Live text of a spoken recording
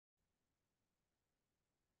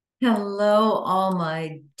Hello, all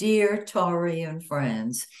my dear Taurian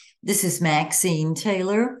friends. This is Maxine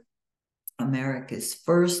Taylor, America's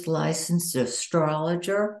first licensed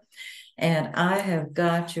astrologer, and I have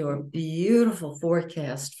got your beautiful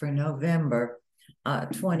forecast for November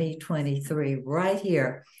 2023 right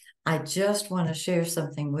here. I just want to share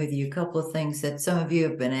something with you, a couple of things that some of you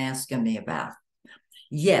have been asking me about.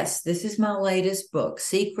 Yes, this is my latest book,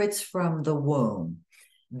 Secrets from the Womb.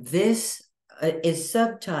 This is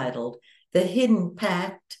subtitled The Hidden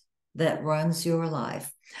Pact That Runs Your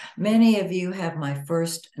Life. Many of you have my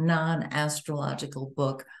first non-astrological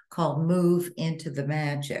book called Move into the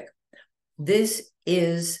Magic. This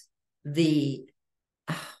is the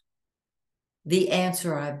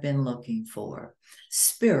answer I've been looking for.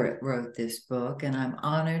 Spirit wrote this book, and I'm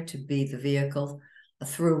honored to be the vehicle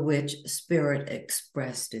through which Spirit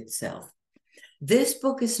expressed itself. This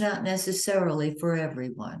book is not necessarily for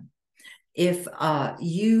everyone. If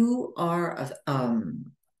you are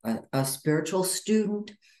a spiritual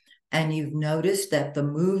student and you've noticed that the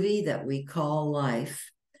movie that we call life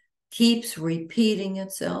keeps repeating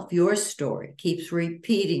itself, your story keeps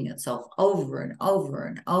repeating itself over and over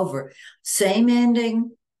and over, same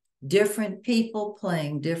ending, different people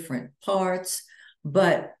playing different parts,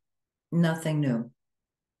 but nothing new.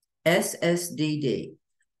 SSDD.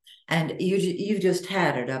 And you just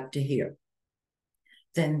had it up to here.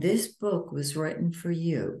 Then this book was written for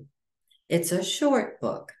you. It's a short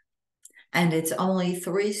book, and it's only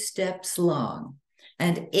 3 steps long,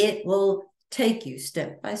 and it will take you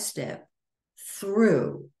step by step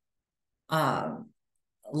through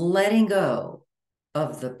letting go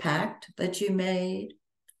of the pact that you made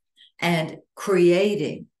and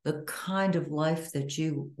creating the kind of life that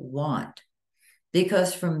you want.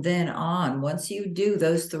 Because from then on, once you do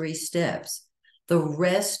those 3 steps, the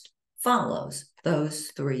rest follows those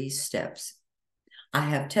 3 steps. I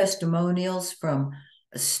have testimonials from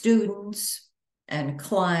students and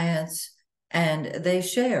clients, and they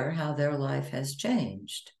share how their life has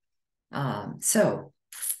changed. So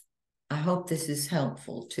I hope this is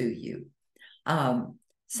helpful to you.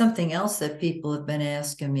 Something else that people have been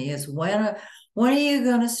asking me is when are you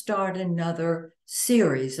going to start another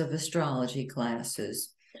series of astrology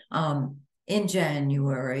classes? In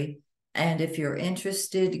January. And if you're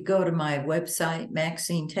interested, go to my website,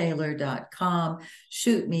 MaxineTaylor.com.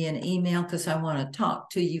 Shoot me an email because I want to talk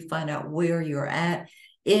to you, find out where you're at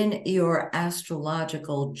in your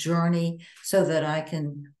astrological journey so that I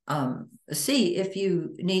can see if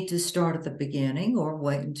you need to start at the beginning or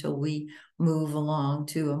wait until we move along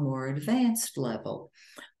to a more advanced level.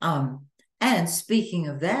 And speaking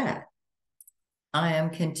of that, I am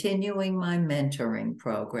continuing my mentoring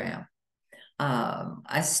program.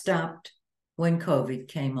 I stopped when COVID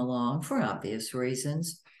came along for obvious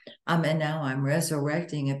reasons. And now I'm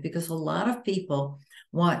resurrecting it because a lot of people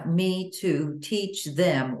want me to teach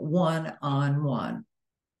them one-on-one.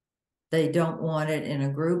 They don't want it in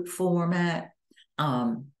a group format.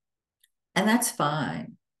 And that's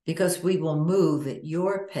fine because we will move at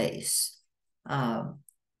your pace,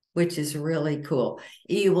 which is really cool.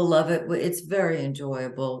 You will love it. It's very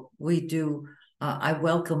enjoyable. I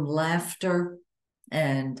welcome laughter,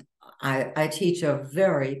 and I teach a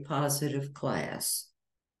very positive class.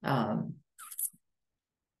 The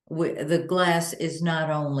glass is not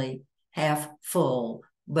only half full,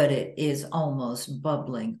 but it is almost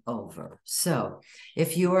bubbling over. So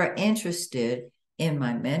if you are interested in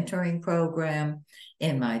my mentoring program,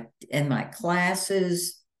 in my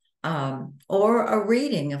classes, or a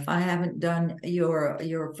reading, if I haven't done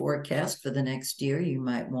your forecast for the next year, you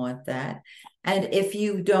might want that. And if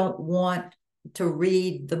you don't want to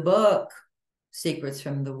read the book, Secrets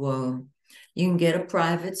from the Womb, you can get a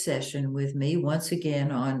private session with me once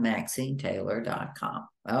again on MaxineTaylor.com.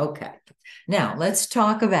 Okay. Now let's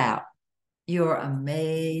talk about your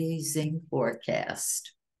amazing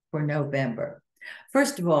forecast for November.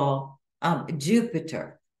 First of all,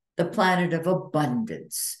 Jupiter, the planet of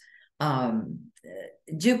abundance.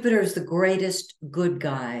 Jupiter is the greatest good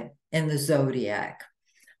guy in the zodiac,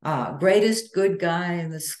 greatest good guy in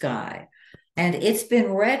the sky. And it's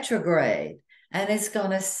been retrograde, and it's going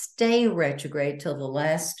to stay retrograde till the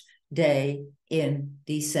last day in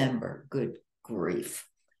December. Good grief.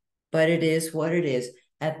 But it is what it is.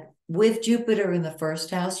 With Jupiter in the first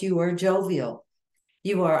house, you are jovial.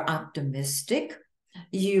 You are optimistic.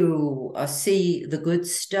 You see the good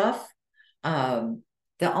stuff.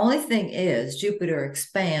 The only thing is Jupiter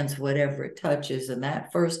expands whatever it touches, and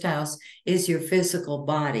that first house is your physical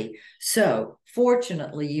body. So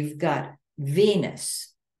fortunately, you've got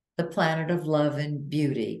Venus, the planet of love and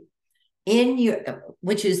beauty,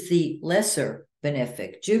 which is the lesser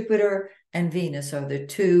benefic. Jupiter and Venus are the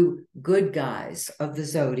two good guys of the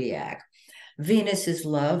zodiac. Venus is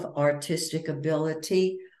love, artistic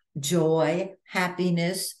ability, joy,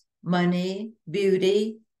 happiness, money,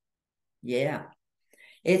 beauty. Yeah.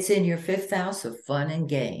 It's in your fifth house of fun and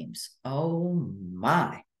games. Oh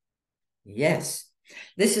my. Yes.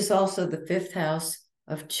 This is also the fifth house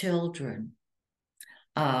of children.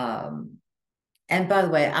 And by the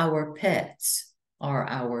way, our pets are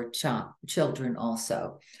our children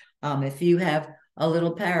also. If you have a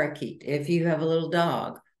little parakeet, if you have a little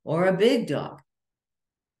dog or a big dog,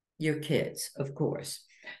 your kids, of course.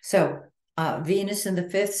 So Venus in the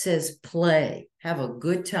fifth says play, have a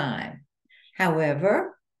good time.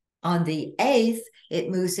 However, on the 8th,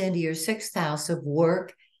 it moves into your sixth house of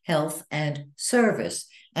work, health, and service.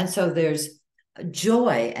 And so there's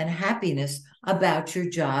joy and happiness about your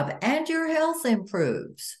job, and your health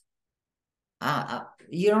improves.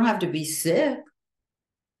 You don't have to be sick.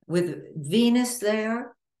 With Venus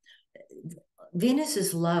there, Venus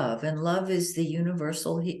is love, and love is the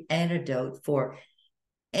universal antidote for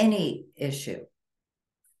any issue.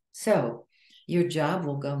 So your job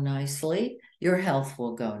will go nicely, your health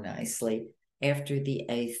will go nicely after the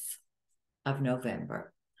 8th of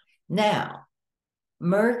November. Now,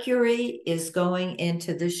 Mercury is going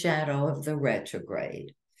into the shadow of the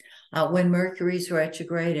retrograde. When Mercury's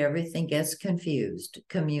retrograde, everything gets confused.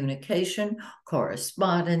 Communication,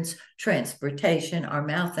 correspondence, transportation, our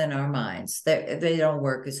mouth and our minds, they don't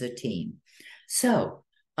work as a team. So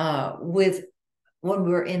when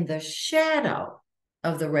we're in the shadow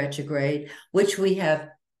of the retrograde, which we have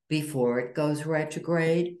before it goes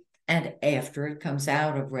retrograde and after it comes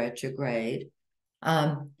out of retrograde,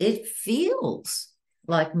 it feels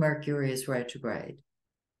like Mercury is retrograde.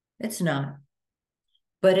 It's not,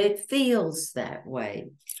 but it feels that way.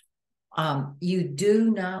 You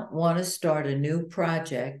do not want to start a new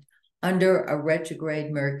project under a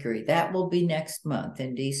retrograde Mercury. That will be next month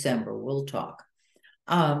in December. We'll talk.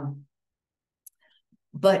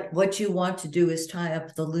 But what you want to do is tie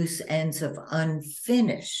up the loose ends of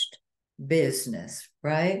unfinished business,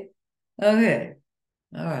 right? Okay.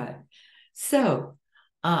 All right. So,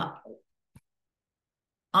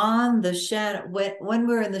 on the shadow, when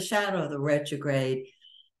we're in the shadow of the retrograde,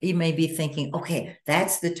 you may be thinking, okay,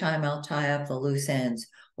 that's the time I'll tie up the loose ends.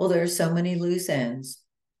 Well, there are so many loose ends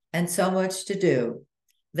and so much to do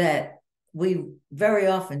that we very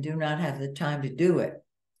often do not have the time to do it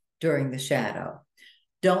during the shadow.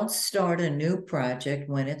 Don't start a new project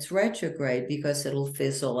when it's retrograde because it'll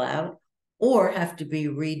fizzle out or have to be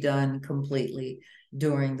redone completely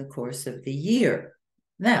during the course of the year.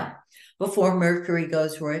 Now, before Mercury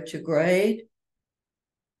goes retrograde,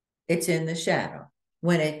 it's in the shadow.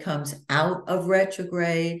 When it comes out of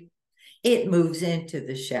retrograde, it moves into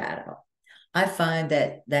the shadow. I find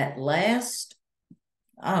that that last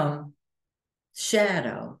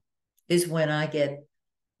shadow is when I get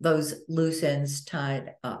those loose ends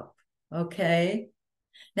tied up, okay?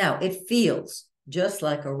 Now, it feels just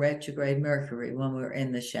like a retrograde Mercury when we're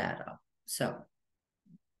in the shadow. So,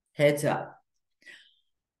 heads up.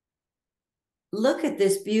 Look at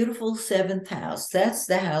this beautiful seventh house. That's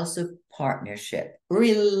the house of partnership,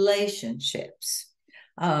 relationships,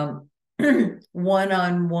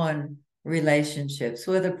 one-on-one relationships,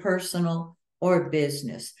 whether personal or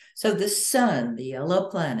business. So the sun, the yellow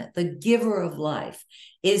planet, the giver of life,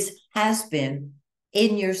 has been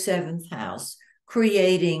in your seventh house,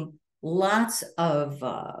 creating lots of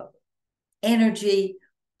energy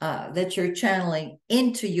that you're channeling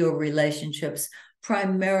into your relationships,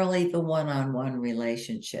 primarily the one-on-one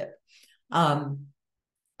relationship. On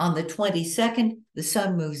the 22nd, the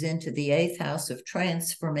sun moves into the 8th house of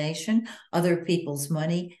transformation, other people's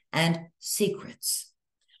money, and secrets.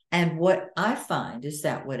 And what I find is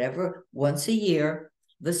that once a year,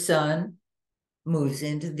 the sun moves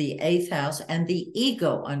into the 8th house and the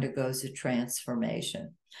ego undergoes a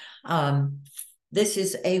transformation. This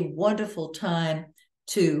is a wonderful time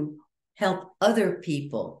to help other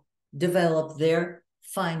people develop their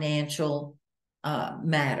financial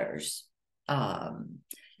matters.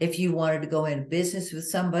 If you wanted to go into business with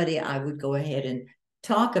somebody, I would go ahead and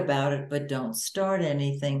talk about it, but don't start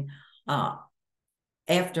anything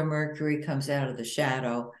after Mercury comes out of the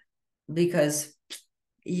shadow because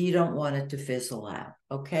you don't want it to fizzle out,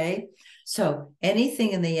 okay? So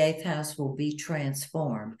anything in the 8th house will be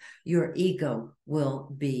transformed. Your ego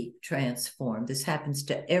will be transformed. This happens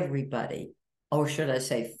to everybody, or should I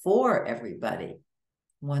say for everybody,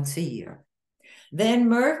 once a year. Then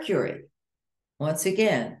Mercury, once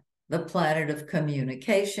again, the planet of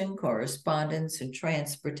communication, correspondence, and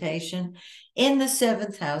transportation. In the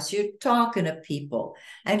seventh house, you're talking to people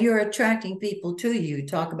and you're attracting people to you who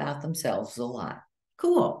talk about themselves a lot.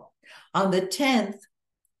 Cool. On the 10th,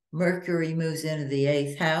 Mercury moves into the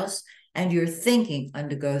eighth house and your thinking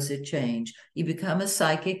undergoes a change. You become a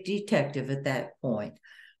psychic detective at that point.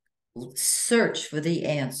 Search for the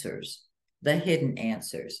answers, the hidden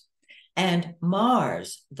answers. And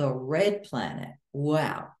Mars, the red planet,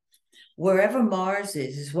 wow. Wherever Mars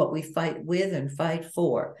is what we fight with and fight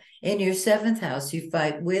for. In your seventh house, you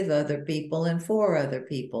fight with other people and for other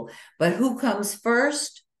people. But who comes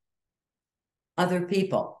first? Other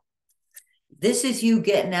people. This is you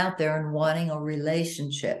getting out there and wanting a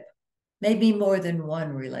relationship, maybe more than one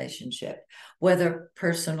relationship, whether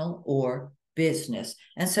personal or business.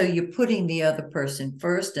 And so you're putting the other person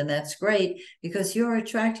first, and that's great because you're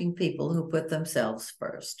attracting people who put themselves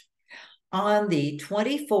first. On the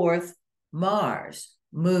 24th, Mars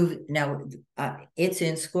moved. Now, it's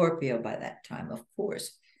in Scorpio by that time, of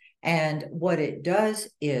course. And what it does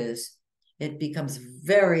is it becomes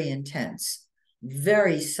very intense,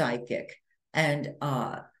 very psychic. And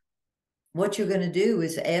what you're going to do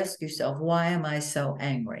is ask yourself, why am I so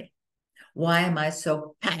angry? Why am I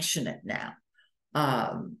so passionate now?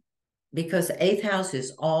 Because the eighth house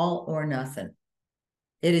is all or nothing.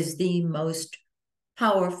 It is the most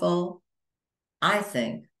powerful, I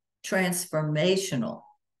think, transformational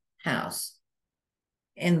house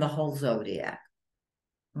in the whole zodiac.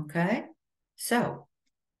 Okay? So,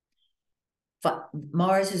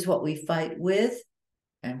 Mars is what we fight with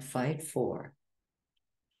and fight for.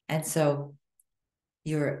 And so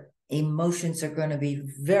your emotions are going to be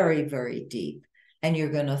very, very deep, and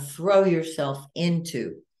you're going to throw yourself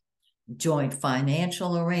into joint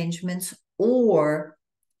financial arrangements or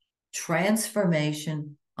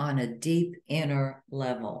transformation on a deep inner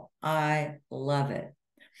level. I love it.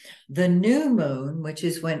 The new moon, which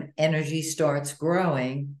is when energy starts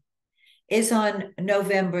growing, is on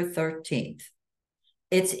November 13th.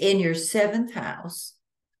 It's in your seventh house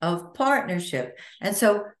of partnership. And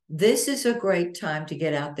so this is a great time to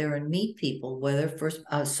get out there and meet people, whether for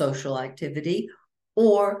social activity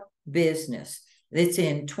or business. It's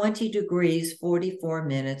in 20 degrees, 44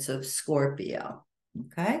 minutes of Scorpio.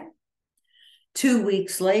 Okay. 2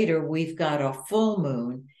 weeks later, we've got a full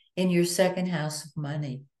moon in your second house of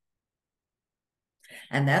money.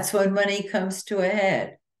 And that's when money comes to a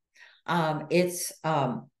head. It's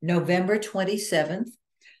November 27th.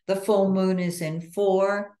 The full moon is in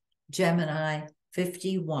 4 Gemini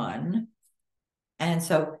 51. And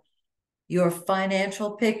so your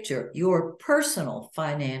financial picture, your personal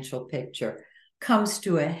financial picture comes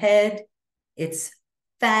to a head. It's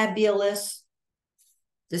fabulous.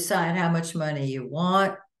 Decide how much money you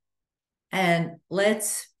want, and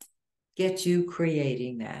let's get you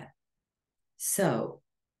creating that. So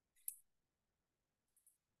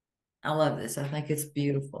I love this. I think it's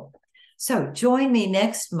beautiful. So join me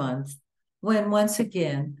next month when once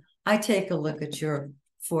again I take a look at your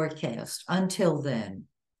forecast. Until then,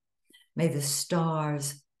 may the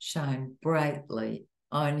stars shine brightly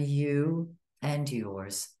on you and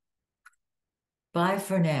yours. Bye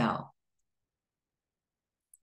for now.